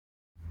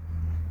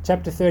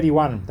Chapter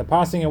 31. The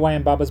passing away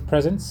in Baba's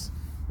presence.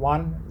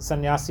 1.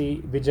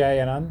 Sannyasi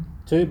Vijayanand.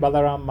 2.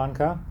 Balaram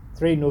Manka.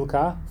 3.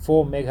 Nulka.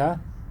 4. Megha.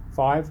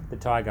 5. The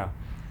tiger.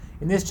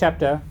 In this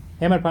chapter,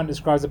 Hemant Pant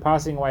describes the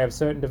passing away of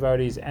certain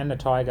devotees and the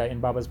tiger in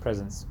Baba's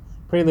presence.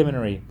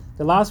 Preliminary.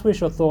 The last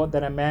wish or thought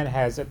that a man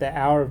has at the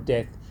hour of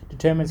death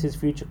determines his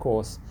future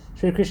course.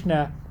 Sri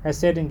Krishna has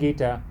said in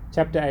Gita,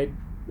 chapter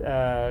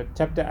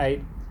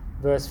 8,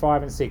 verse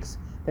 5 and 6,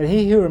 that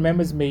he who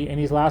remembers me in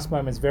his last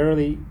moments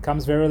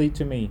comes verily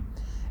to me,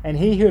 and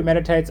he who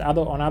meditates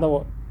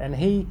otherwise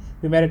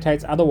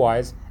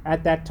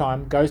at that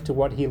time goes to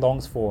what he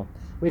longs for.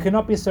 We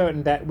cannot be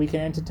certain that we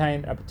can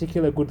entertain a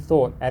particular good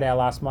thought at our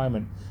last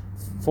moment,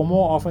 for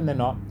more often than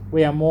not,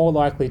 we are more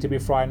likely to be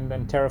frightened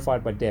and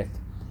terrified by death.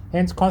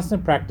 Hence,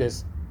 constant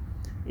practice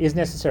is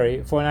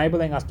necessary for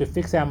enabling us to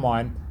fix our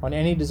mind on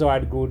any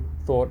desired good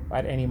thought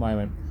at any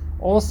moment.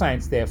 All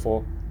saints,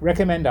 therefore,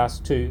 recommend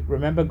us to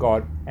remember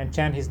God and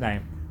chant his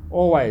name,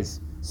 always,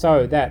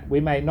 so that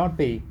we may not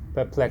be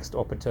perplexed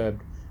or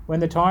perturbed. When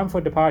the time for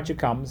departure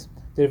comes,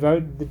 the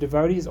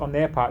devotees on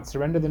their part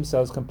surrender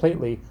themselves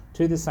completely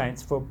to the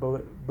saints, for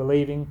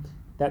believing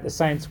that the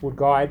saints would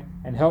guide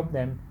and help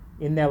them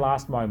in their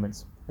last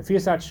moments. A few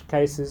such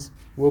cases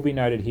will be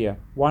noted here.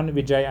 1.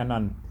 Vijay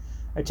Anand.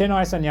 A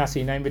Chennai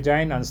sannyasi named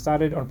Vijayanand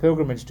started on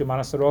pilgrimage to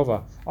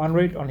Manasarovar. En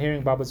route, on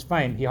hearing Baba's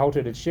fame, he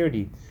halted at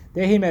Shirdi.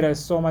 There he met a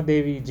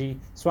Somadevi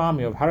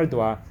Swami of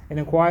Haridwar and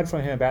inquired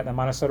from him about the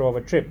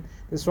Manasarovar trip.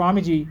 The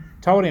Swamiji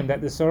told him that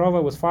the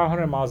Sarovar was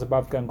 500 miles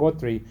above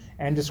Gangotri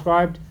and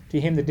described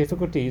to him the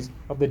difficulties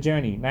of the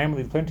journey,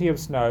 namely plenty of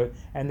snow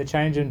and the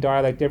change in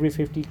dialect every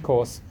 50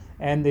 course,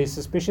 and the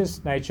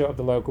suspicious nature of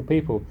the local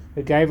people,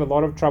 who gave a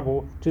lot of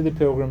trouble to the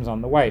pilgrims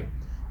on the way.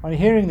 On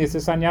hearing this,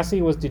 the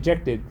sannyasi was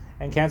dejected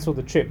and cancelled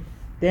the trip.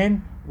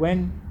 Then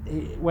when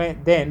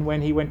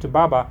he went to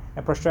Baba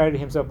and prostrated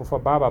himself before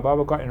Baba,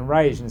 Baba got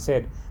enraged and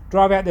said,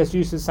 "Drive out this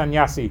useless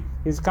sannyasi.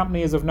 His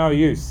company is of no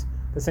use."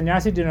 The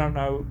sannyasi did not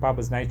know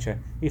Baba's nature.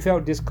 He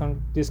felt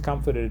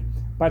discomforted,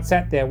 but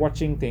sat there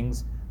watching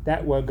things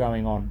that were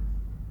going on.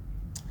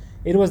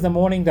 It was the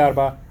morning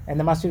darbar, and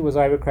the masjid was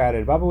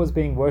overcrowded. Baba was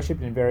being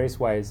worshipped in various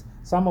ways.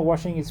 Some were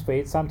washing his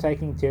feet, some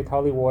taking tirth,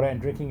 holy water, and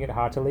drinking it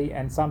heartily,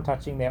 and some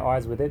touching their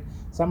eyes with it.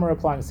 Some were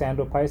applying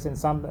sandal paste, and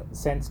some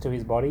scents to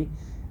his body.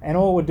 And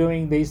all were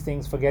doing these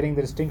things, forgetting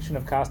the distinction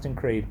of caste and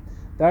creed.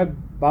 Though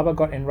Baba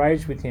got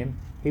enraged with him,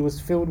 he was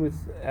filled with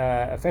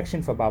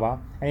affection for Baba,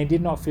 and he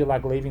did not feel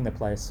like leaving the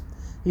place.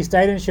 He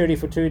stayed in Shirdi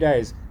for 2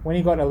 days, when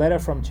he got a letter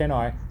from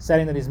Chennai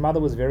stating that his mother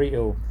was very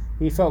ill.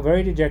 He felt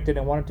very dejected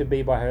and wanted to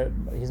be by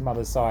his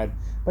mother's side,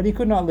 but he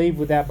could not leave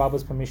without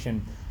Baba's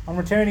permission. On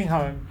returning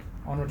home,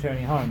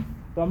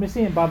 the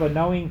omniscient Baba,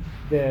 knowing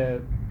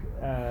the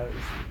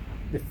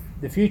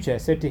future,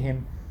 said to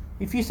him,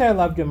 "If you so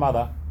loved your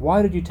mother,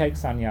 why did you take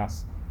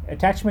sannyas?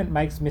 Attachment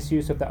makes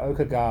misuse of the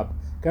ochre garb.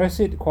 Go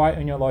sit quiet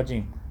in your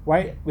lodging.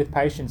 Wait with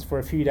patience for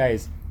a few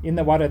days. In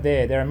the wada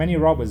there are many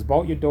robbers.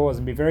 Bolt your doors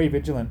and be very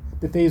vigilant.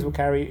 The thieves will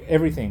carry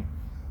everything.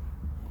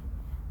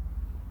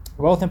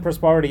 Wealth and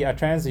prosperity are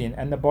transient,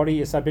 and the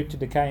body is subject to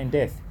decay and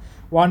death.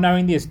 While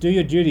knowing this, do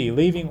your duty,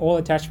 leaving all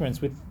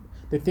attachments with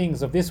the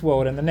things of this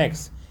world and the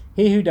next.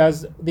 He who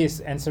does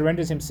this and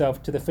surrenders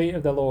himself to the feet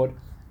of the Lord,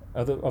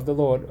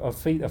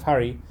 feet of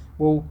Hari,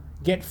 will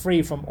get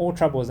free from all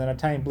troubles and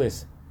attain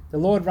bliss. The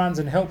Lord runs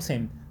and helps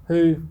him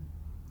who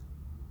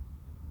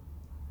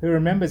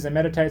remembers and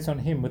meditates on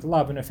him with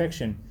love and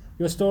affection.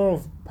 Your store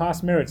of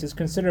past merits is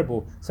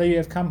considerable, so you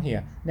have come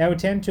here. Now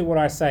attend to what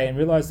I say and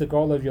realize the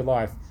goal of your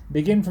life.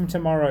 Begin from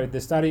tomorrow the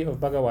study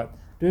of Bhagavat.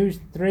 Do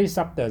 3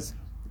 saptas,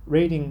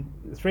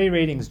 3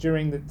 readings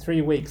during the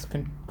 3 weeks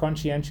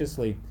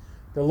conscientiously.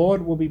 The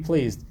Lord will be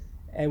pleased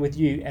with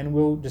you and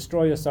will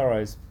destroy your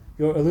sorrows.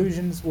 Your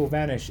illusions will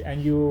vanish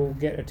and you will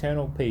get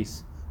eternal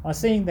peace." On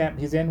seeing that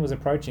his end was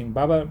approaching,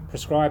 Baba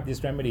prescribed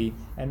this remedy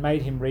and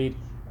made him read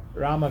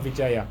Rama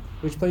Vijaya,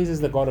 which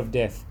pleases the god of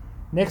death.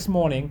 Next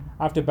morning,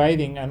 after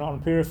bathing and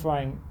on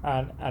purifying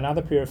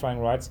other purifying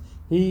rites,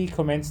 he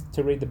commenced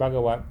to read the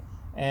Bhagavat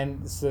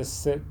and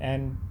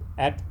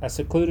at a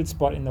secluded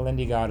spot in the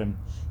Lendi garden.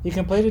 He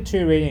completed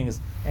 2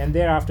 readings and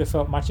thereafter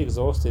felt much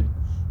exhausted.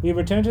 He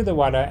returned to the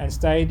Wada and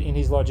stayed in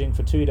his lodging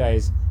for 2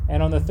 days,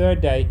 and on the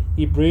 3rd day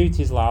he breathed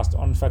his last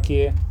on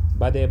Fakir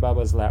Bade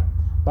Baba's lap.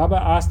 Baba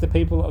asked the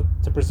people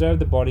to preserve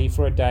the body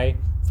for a day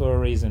for a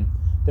reason.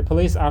 The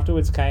police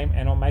afterwards came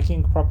and, on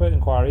making proper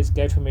inquiries,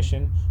 gave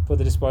permission for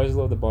the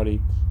disposal of the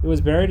body. It was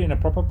buried in a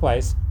proper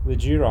place with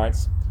due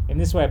rites. In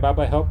this way,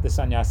 Baba helped the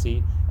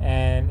sannyasi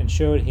and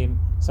ensured him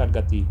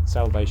sadgati,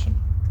 salvation.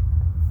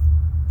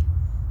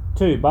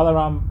 2.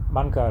 Balaram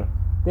Mankar.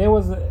 There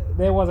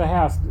was a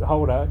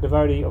householder,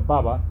 devotee of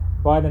Baba,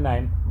 by the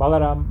name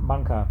Balaram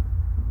Mankar.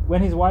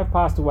 When his wife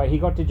passed away, he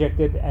got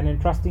dejected and,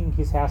 entrusting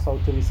his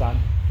household to his son,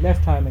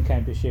 left home and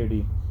came to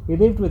Shirdi. He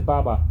lived with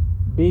Baba.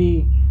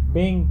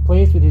 Being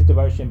pleased with his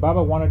devotion,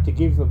 Baba wanted to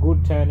give a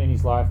good turn in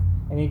his life,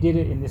 and he did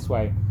it in this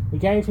way. He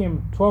gave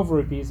him 12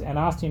 rupees and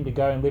asked him to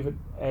go and live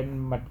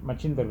in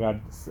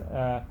Machindragarh,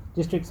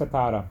 district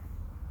Satara.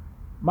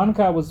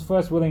 Mankar was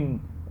first willing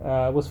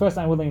was first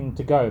unwilling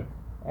to go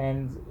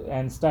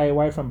and stay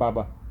away from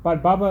Baba,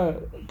 but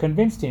Baba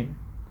convinced him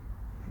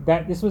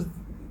that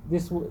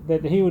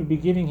that he would be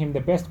giving him the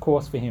best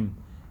course for him,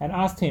 and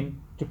asked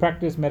him to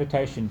practice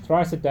meditation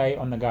thrice a day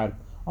on the Gad.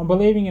 On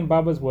believing in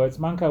Baba's words,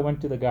 Manka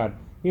went to the Gad.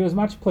 He was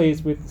much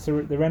pleased with the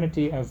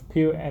serenity of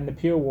the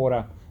pure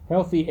water,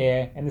 healthy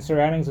air, and the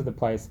surroundings of the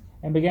place,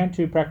 and began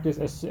to practice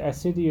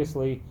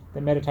assiduously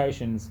the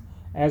meditations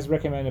as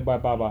recommended by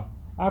Baba.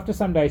 After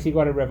some days, he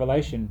got a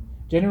revelation.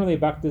 Generally,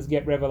 bhaktas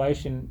get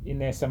revelation in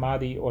their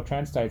samadhi or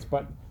trance states,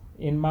 but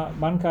in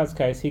Manka's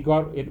case, he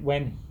got it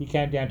when he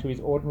came down to his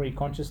ordinary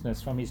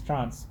consciousness from his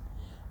trance.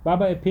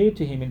 Baba appeared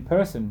to him in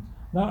person.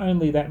 Not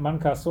only that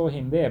Manka saw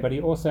him there, but he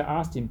also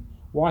asked him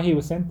why he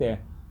was sent there.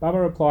 Baba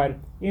replied,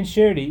 In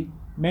Shirdi,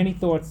 many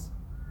thoughts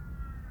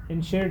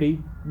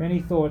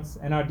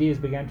and ideas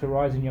began to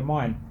rise in your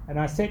mind, and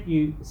I sent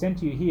you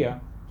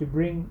here to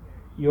bring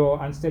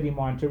your unsteady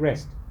mind to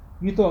rest.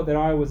 You thought that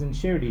I was in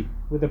Shirdi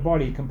with a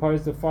body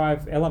composed of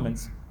 5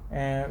 elements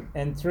and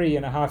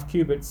 3.5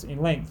 cubits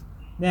in length.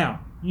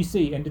 Now, you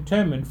see and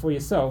determine for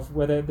yourself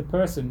whether the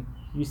person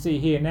you see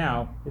here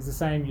now is the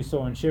same you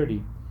saw in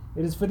Shirdi.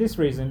 It is for this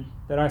reason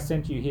that I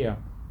sent you here.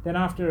 Then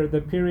after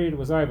the period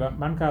was over,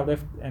 Manka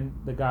left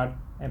the Gad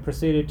and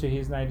proceeded to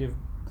his native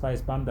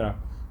place Bandra.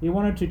 He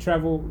wanted to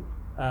travel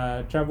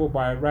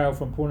by rail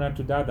from Pune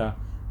to Dada,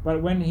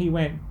 but when he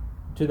went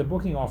to the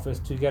booking office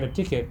to get a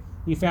ticket,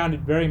 he found it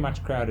very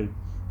much crowded.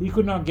 He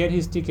could not get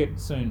his ticket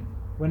soon.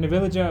 When the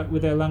villager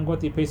with a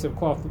langoti piece of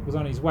cloth was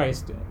on his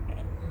waist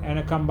and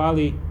a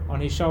kambali on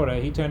his shoulder,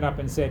 he turned up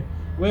and said,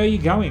 Where are you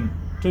going?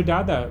 To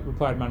Dada,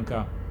 replied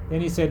Manka.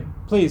 Then he said,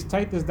 Please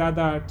take this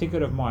Dada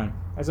ticket of mine.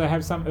 As I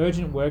have some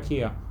urgent work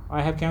here,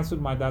 I have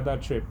cancelled my Dada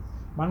trip.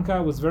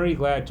 Manka was very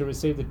glad to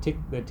receive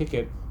the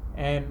ticket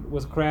and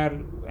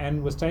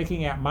was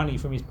taking out money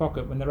from his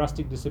pocket when the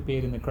rustic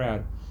disappeared in the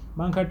crowd.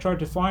 Manka tried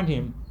to find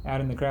him out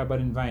in the crowd, but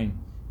in vain.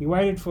 He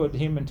waited for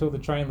him until the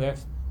train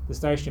left the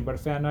station, but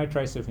found no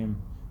trace of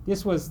him.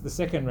 This was the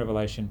second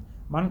revelation.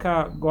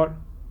 Manka got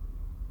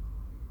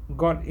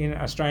in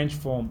a strange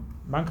form.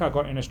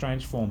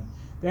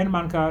 Then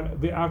Manka,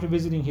 after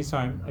visiting his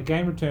home,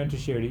 again returned to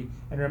Shirdi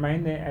and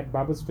remained there at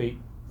Baba's feet,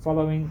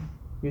 following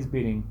his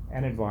bidding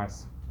and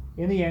advice.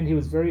 In the end, he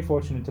was very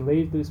fortunate to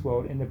leave this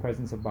world in the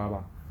presence of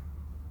Baba.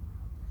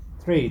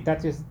 3.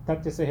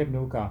 Tatya Sahib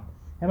Nulkar.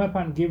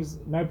 Hemapant gives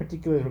no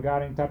particulars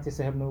regarding Tatya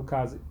Sahib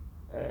Nulkar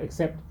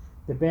except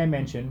the bare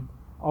mention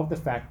of the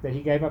fact that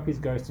he gave up his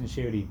ghost in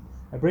Shirdi.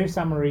 A brief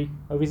summary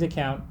of his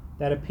account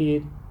that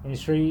appeared in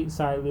Sri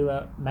Sai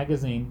Lila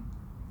magazine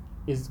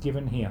is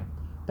given here.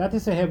 Tatya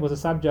Sahib was a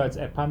sub-judge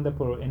at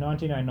Pandharpur in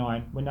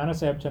 1909 when Nana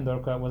Sahib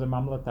Chandorkar was a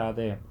mamlatar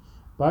there.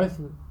 Both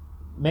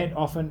met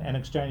often and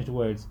exchanged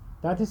words.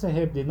 Tatya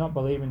Sahib did not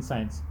believe in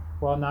saints,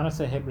 while Nana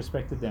Sahib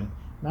respected them.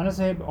 Nana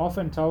Sahib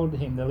often told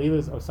him the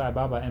Leelas of Sai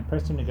Baba and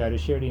pressed him to go to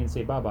Shirdi and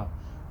see Baba.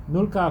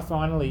 Nulkar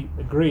finally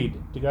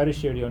agreed to go to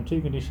Shirdi on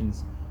 2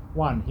 conditions.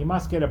 1. He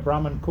must get a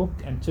Brahman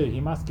cooked, and 2. He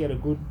must get a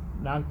good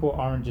Nagpur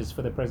oranges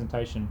for the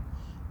presentation.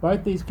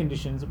 Both these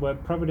conditions were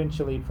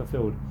providentially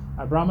fulfilled.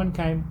 A Brahman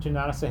came to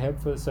Nana Sahib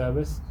for the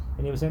service,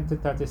 and he was sent to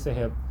Tatya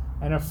Sahib,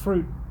 and a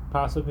fruit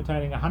parcel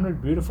containing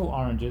 100 beautiful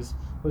oranges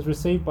was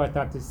received by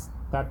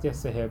Tatya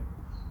Sahib,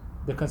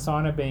 the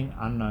consignor being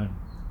unknown.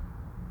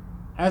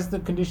 As the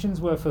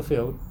conditions were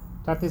fulfilled,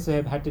 Tatya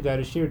Sahib had to go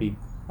to Shirdi.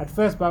 At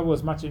first Baba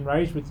was much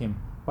enraged with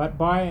him, but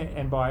by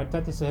and by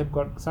Tatya Sahib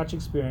got such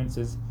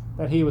experiences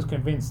that he was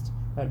convinced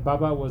that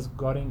Baba was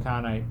God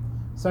incarnate.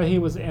 So he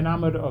was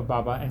enamored of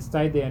Baba and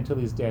stayed there until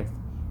his death.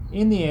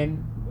 In the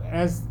end,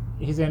 as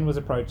his end was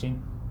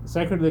approaching,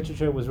 sacred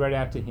literature was read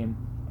out to him,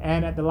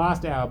 and at the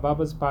last hour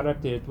Baba's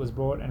Parak Tirth was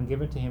brought and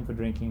given to him for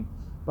drinking.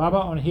 Baba,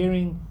 on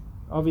hearing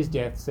of his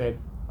death, said,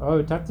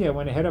 Oh, Tatya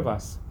went ahead of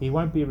us. He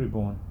won't be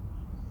reborn.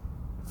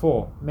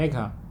 4.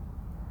 Megha.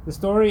 The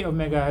story of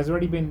Megha has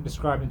already been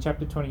described in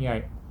chapter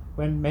 28.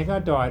 When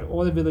Megha died,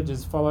 all the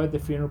villagers followed the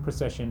funeral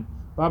procession.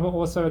 Baba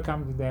also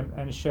accompanied them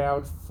and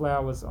showered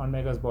flowers on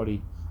Megha's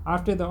body.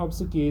 After the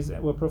obsequies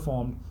were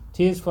performed,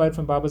 tears flowed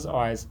from Baba's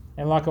eyes,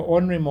 and like an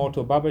ordinary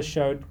mortal, Baba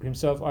showed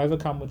himself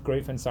overcome with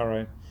grief and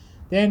sorrow.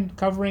 Then,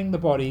 covering the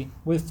body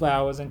with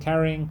flowers and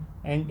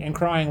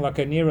crying like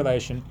a near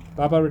relation,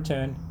 Baba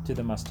returned to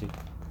the masjid.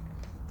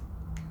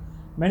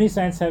 Many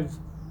saints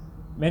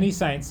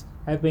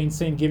have been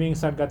seen giving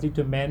Sadgati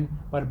to men,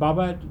 but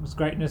Baba's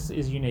greatness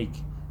is unique.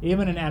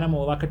 Even an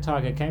animal like a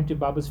tiger came to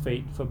Baba's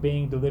feet for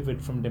being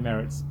delivered from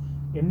demerits.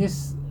 It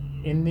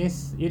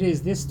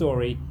is this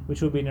story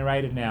which will be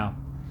narrated now.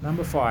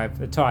 Number 5,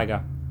 the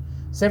tiger.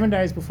 7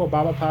 days before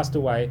Baba passed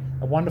away,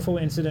 a wonderful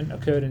incident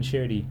occurred in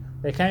Shirdi.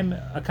 There came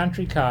a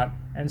country cart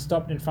and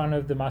stopped in front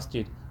of the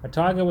masjid. A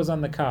tiger was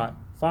on the cart,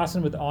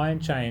 fastened with iron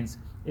chains.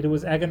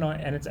 Its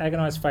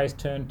agonized face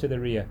turned to the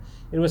rear.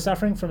 It was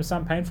suffering from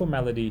some painful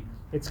malady.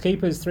 Its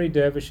keepers, 3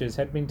 dervishes,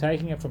 had been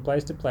taking it from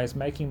place to place,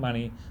 making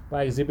money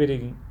by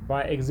exhibiting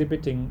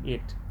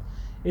it.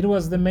 It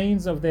was the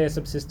means of their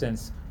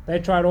subsistence. They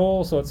tried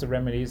all sorts of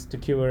remedies to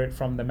cure it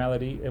from the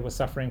malady it was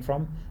suffering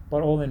from,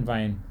 but all in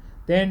vain.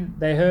 Then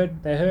they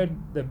heard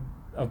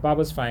of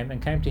Baba's fame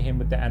and came to him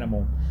with the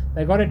animal.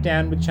 They got it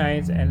down with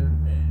chains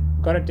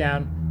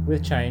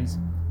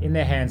in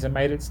their hands and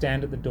made it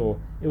stand at the door.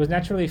 It was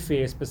naturally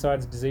fierce,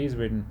 besides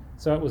disease-ridden,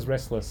 so it was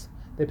restless.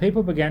 The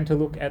people began to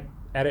look at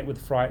it with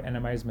fright and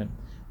amazement.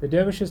 The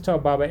dervishes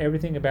told Baba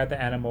everything about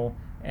the animal,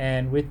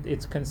 and with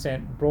its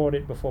consent brought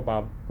it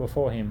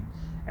before him.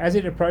 As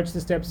it approached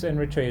the steps and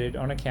retreated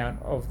on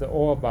account of the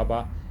awe of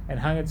Baba, and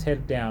hung its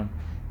head down.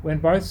 When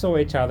both saw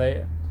each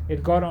other,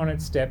 it got on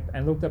its step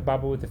and looked at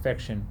Baba with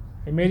affection.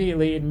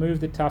 Immediately it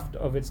moved the tuft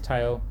of its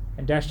tail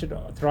and dashed it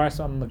thrice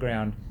on the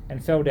ground,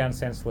 and fell down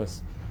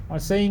senseless. On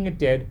seeing it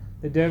dead,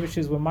 the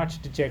dervishes were much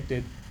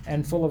dejected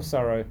and full of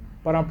sorrow,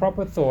 but on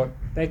proper thought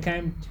they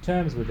came to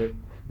terms with it.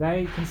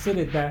 They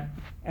considered that,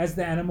 as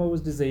the animal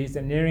was diseased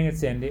and nearing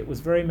its end, it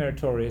was very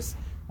meritorious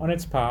on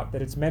its part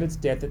that it met its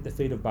death at the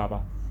feet of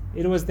Baba.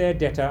 It was their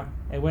debtor,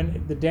 and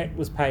when the debt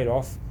was paid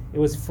off, it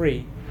was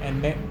free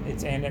and met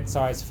its end at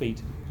Sai's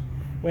feet.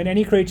 When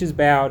any creatures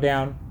bow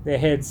down their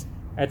heads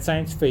at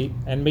saints' feet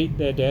and meet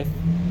their death,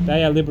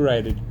 they are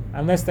liberated.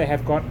 Unless they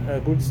have got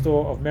a good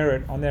store of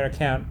merit on their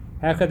account,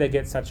 how could they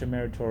get such a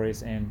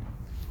meritorious end?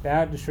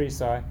 Bow to Sri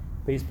Sai,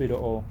 peace be to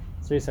all.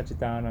 Sri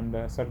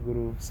Sachidananda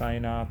Sadguru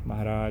Sainath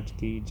Maharaj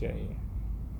Ki Jai.